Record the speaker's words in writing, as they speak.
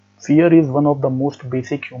Fear is one of the most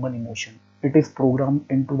basic human emotion. It is programmed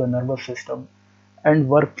into the nervous system and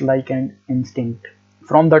works like an instinct.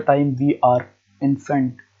 From the time we are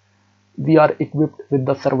infant, we are equipped with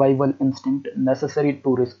the survival instinct necessary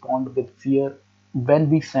to respond with fear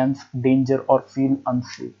when we sense danger or feel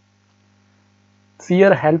unsafe.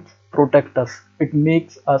 Fear helps protect us. It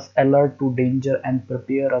makes us alert to danger and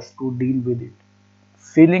prepare us to deal with it.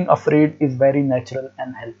 Feeling afraid is very natural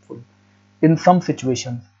and helpful. In some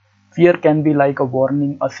situations, fear can be like a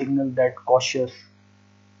warning, a signal that cautions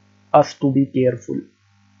us to be careful.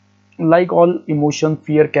 Like all emotion,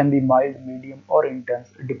 fear can be mild, medium, or intense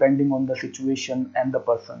depending on the situation and the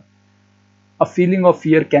person. A feeling of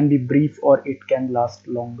fear can be brief or it can last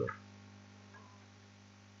longer.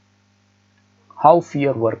 How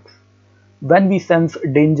fear works. When we sense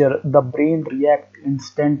danger, the brain reacts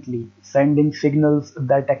instantly, sending signals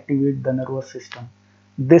that activate the nervous system.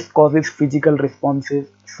 This causes physical responses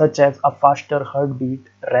such as a faster heartbeat,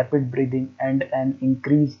 rapid breathing, and an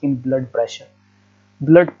increase in blood pressure.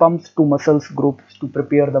 Blood pumps to muscles groups to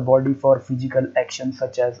prepare the body for physical action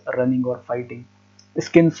such as running or fighting.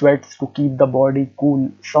 Skin sweats to keep the body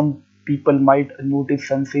cool. Some people might notice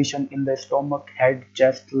sensation in the stomach, head,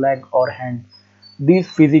 chest, leg, or hand.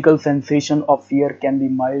 These physical sensations of fear can be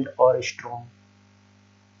mild or strong.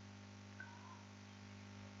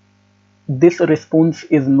 This response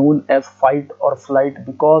is known as fight or flight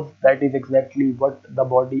because that is exactly what the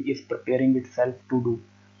body is preparing itself to do,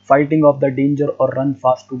 fighting off the danger or run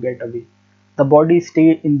fast to get away. The body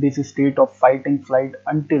stays in this state of fighting flight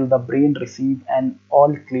until the brain receives an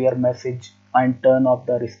all clear message and turn off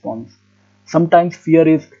the response. Sometimes fear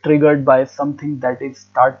is triggered by something that is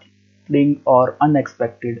startling or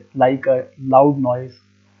unexpected, like a loud noise,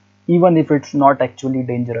 even if it's not actually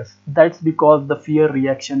dangerous. That's because the fear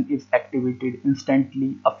reaction is activated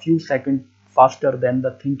instantly, a few seconds faster than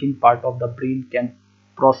the thinking part of the brain can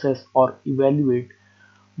process or evaluate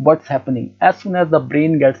what's happening. As soon as the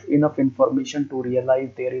brain gets enough information to realize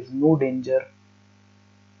there is no danger,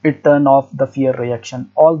 it turns off the fear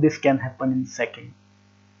reaction. All this can happen in seconds.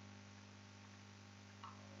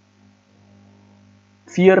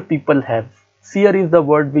 Fear people have. Fear is the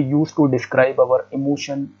word we use to describe our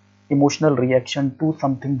emotional reaction to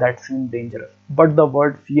something that seems dangerous. But the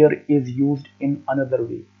word fear is used in another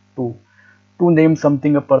way too, to name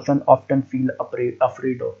something a person often feel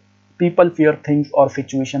afraid of. People fear things or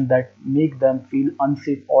situations that make them feel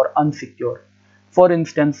unsafe or insecure. For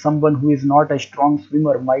instance, someone who is not a strong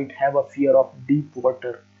swimmer might have a fear of deep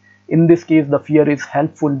water. In this case, the fear is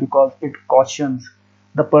helpful because it cautions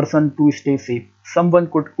the person to stay safe. Someone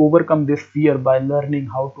could overcome this fear by learning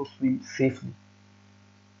how to swim safely.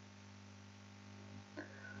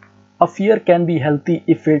 A fear can be healthy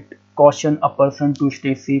if it cautions a person to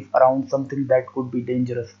stay safe around something that could be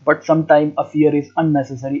dangerous. But sometimes a fear is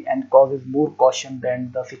unnecessary and causes more caution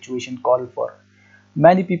than the situation calls for.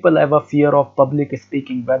 Many people have a fear of public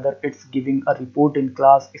speaking, whether it's giving a report in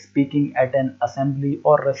class, speaking at an assembly,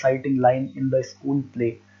 or reciting line in the school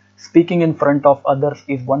play. Speaking in front of others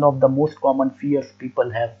is one of the most common fears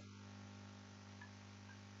people have.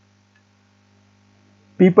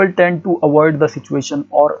 People tend to avoid the situation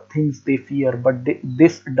or things they fear, but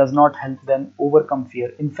this does not help them overcome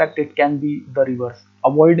fear. In fact, it can be the reverse.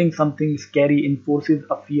 Avoiding something scary enforces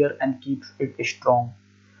a fear and keeps it strong.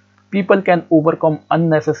 People can overcome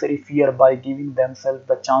unnecessary fear by giving themselves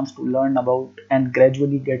the chance to learn about and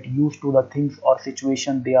gradually get used to the things or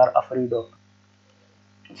situations they are afraid of.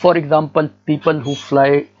 For example, people who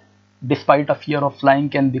fly despite a fear of flying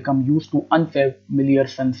can become used to unfamiliar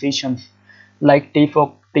sensations like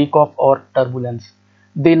takeoff or turbulence.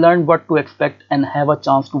 They learn what to expect and have a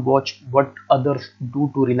chance to watch what others do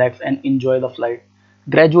to relax and enjoy the flight.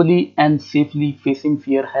 Gradually and safely facing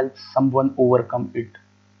fear helps someone overcome it.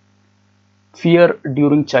 Fear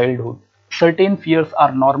during childhood. Certain fears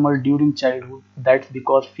are normal during childhood. That's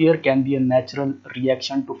because fear can be a natural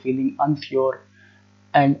reaction to feeling unsure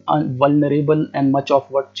and vulnerable, and much of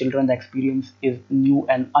what children experience is new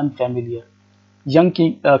and unfamiliar.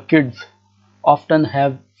 Kids often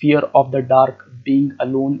have fear of the dark, being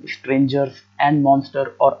alone, strangers, and monsters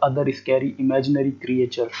or other scary imaginary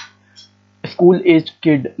creatures. A school-aged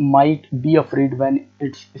kid might be afraid when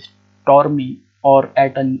it's stormy or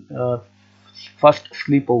at a first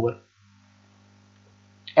sleepover.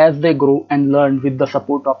 As they grow and learn with the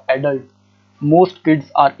support of adults, most kids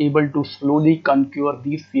are able to slowly conquer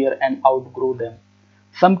these fears and outgrow them.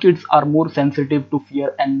 Some kids are more sensitive to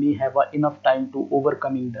fear and may have enough time to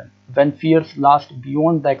overcoming them. When fears last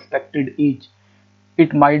beyond the expected age,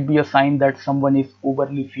 It might be a sign that someone is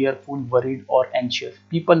overly fearful, worried, or anxious.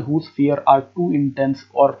 People whose fear are too intense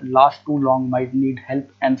or last too long might need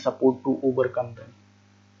help and support to overcome them.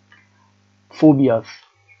 Phobias.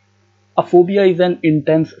 A phobia is an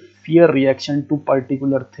intense fear reaction to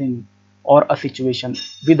particular thing or a situation.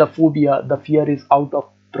 With a phobia, the fear is out of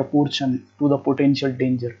proportion to the potential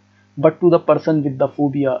danger. But to the person with the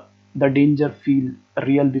phobia, the danger feels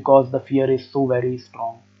real because the fear is so very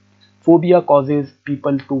strong. Phobia causes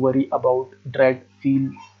people to worry about, dread, feel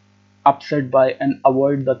upset by, and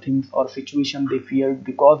avoid the things or situation they feared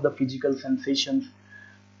because the physical sensations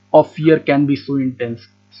of fear can be so intense.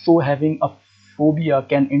 So, having a phobia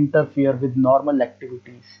can interfere with normal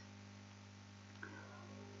activities.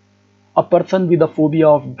 A person with a phobia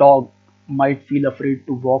of dog might feel afraid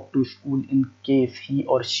to walk to school in case he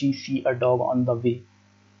or she see a dog on the way.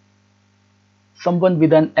 Someone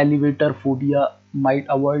with an elevator phobia might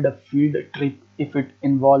avoid a field trip if it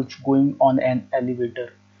involves going on an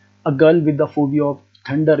elevator. A girl with a phobia of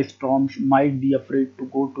thunderstorms might be afraid to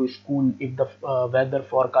go to school if the weather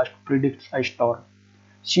forecast predicts a storm.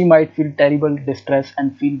 She might feel terrible distress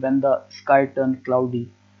and feel when the sky turns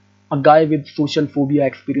cloudy. A guy with social phobia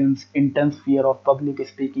experiences intense fear of public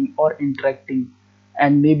speaking or interacting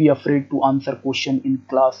and may be afraid to answer questions in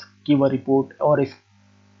class, give a report, or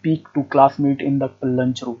speak to classmates in the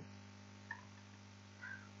lunchroom.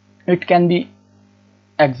 It can be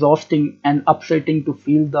exhausting and upsetting to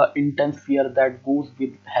feel the intense fear that goes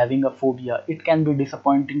with having a phobia. It can be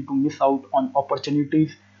disappointing to miss out on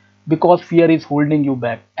opportunities because fear is holding you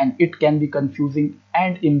back, and it can be confusing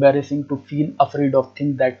and embarrassing to feel afraid of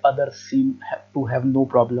things that others seem to have no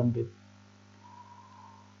problem with.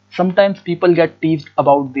 Sometimes people get teased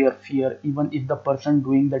about their fear, even if the person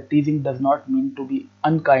doing the teasing does not mean to be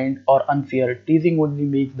unkind or unfair. Teasing only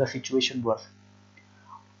makes the situation worse.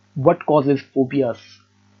 What causes phobias?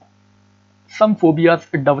 Some phobias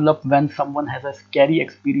develop when someone has a scary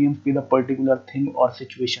experience with a particular thing or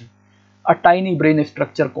situation. A tiny brain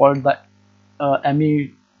structure called the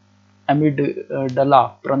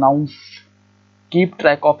amygdala, pronounced, keep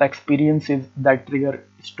track of experiences that trigger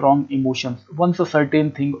strong emotions. Once a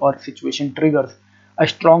certain thing or situation triggers a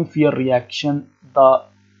strong fear reaction, the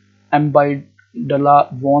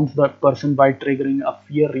amygdala warns the person by triggering a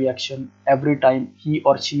fear reaction every time he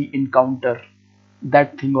or she encounter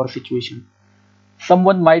that thing or situation.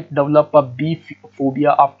 Someone might develop a bee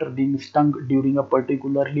phobia after being stung during a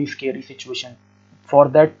particularly scary situation. For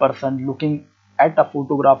that person, looking at a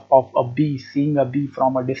photograph of a bee, seeing a bee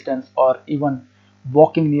from a distance, or even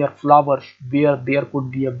walking near flowers where there could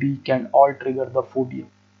be a bee can all trigger the phobia.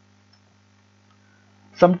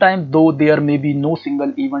 Sometimes, though, there may be no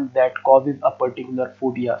single event that causes a particular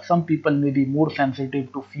phobia. Some people may be more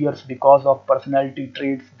sensitive to fears because of personality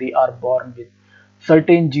traits they are born with,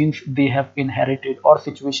 certain genes they have inherited, or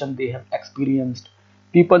situations they have experienced.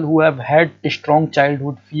 People who have had a strong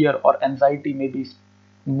childhood fear or anxiety may be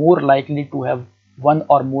more likely to have one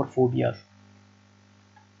or more phobias.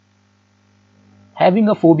 Having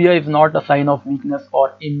a phobia is not a sign of weakness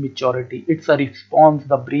or immaturity. It's a response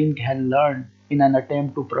the brain can learn in an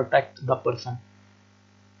attempt to protect the person.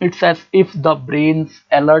 It's as if the brain's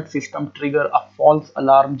alert system trigger a false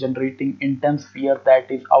alarm generating intense fear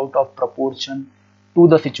that is out of proportion to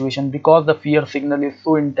the situation. Because the fear signal is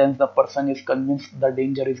so intense, the person is convinced the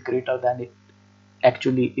danger is greater than it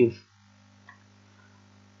actually is.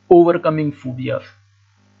 Overcoming phobias.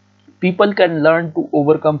 People can learn to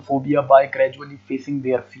overcome phobia by gradually facing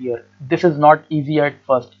their fear. This is not easy at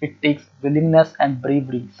first. It takes willingness and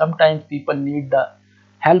bravery. Sometimes people need the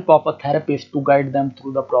help of a therapist to guide them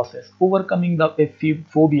through the process. Overcoming the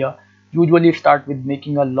phobia usually start with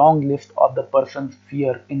making a long list of the person's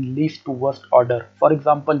fear in least to worst order. For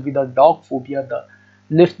example, with a dog phobia, the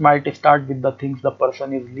list might start with the things the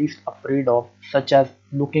person is least afraid of, such as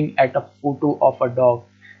looking at a photo of a dog.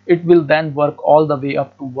 It will then work all the way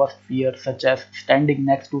up to worst fear, such as standing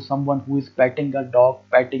next to someone who is petting a dog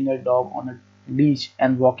on a leash,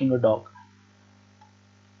 and walking a dog.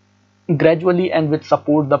 Gradually and with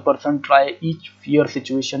support, the person try each fear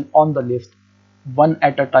situation on the list, one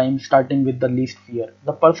at a time, starting with the least fear.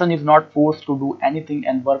 The person is not forced to do anything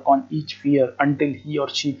and work on each fear until he or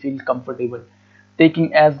she feels comfortable,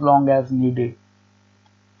 taking as long as needed.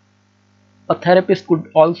 A therapist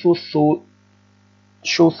could also show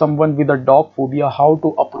someone with a dog phobia how to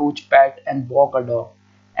approach, pet, and walk a dog,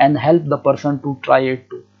 and help the person to try it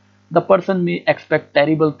too. The person may expect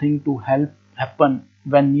terrible thing to help happen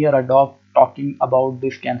when near a dog. Talking about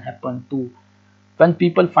this can happen too. When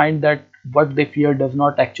people find that what they fear does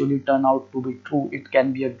not actually turn out to be true, it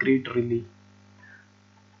can be a great relief.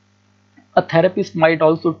 A therapist might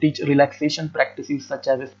also teach relaxation practices such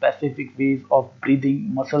as specific ways of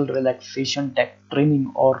breathing, muscle relaxation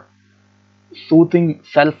training, or soothing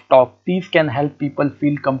self talk. These can help people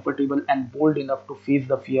feel comfortable and bold enough to face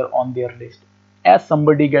the fear on their list. As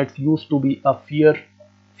somebody gets used to be a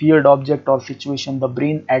feared object or situation, the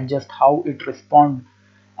brain adjusts how it responds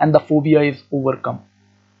and the phobia is overcome.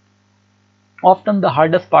 Often the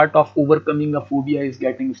hardest part of overcoming a phobia is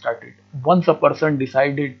getting started. Once a person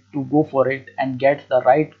decided to go for it and gets the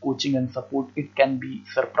right coaching and support, it can be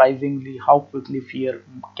surprisingly how quickly fear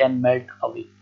can melt away.